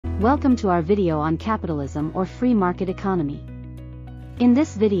Welcome to our video on capitalism or free market economy. In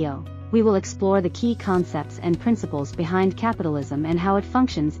this video, we will explore the key concepts and principles behind capitalism and how it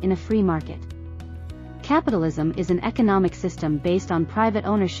functions in a free market. Capitalism is an economic system based on private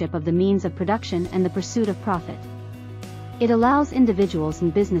ownership of the means of production and the pursuit of profit. It allows individuals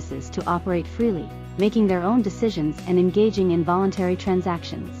and businesses to operate freely, making their own decisions and engaging in voluntary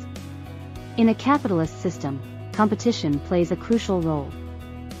transactions. In a capitalist system, competition plays a crucial role.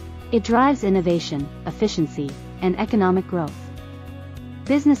 It drives innovation, efficiency, and economic growth.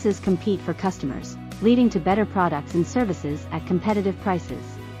 Businesses compete for customers, leading to better products and services at competitive prices.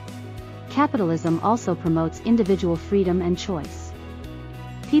 Capitalism also promotes individual freedom and choice.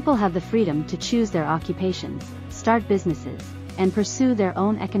 People have the freedom to choose their occupations, start businesses, and pursue their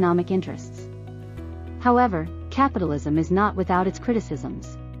own economic interests. However, capitalism is not without its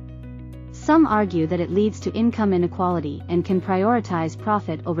criticisms. Some argue that it leads to income inequality and can prioritize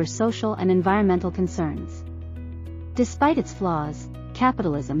profit over social and environmental concerns. Despite its flaws,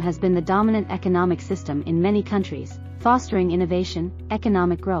 capitalism has been the dominant economic system in many countries, fostering innovation,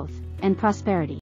 economic growth, and prosperity.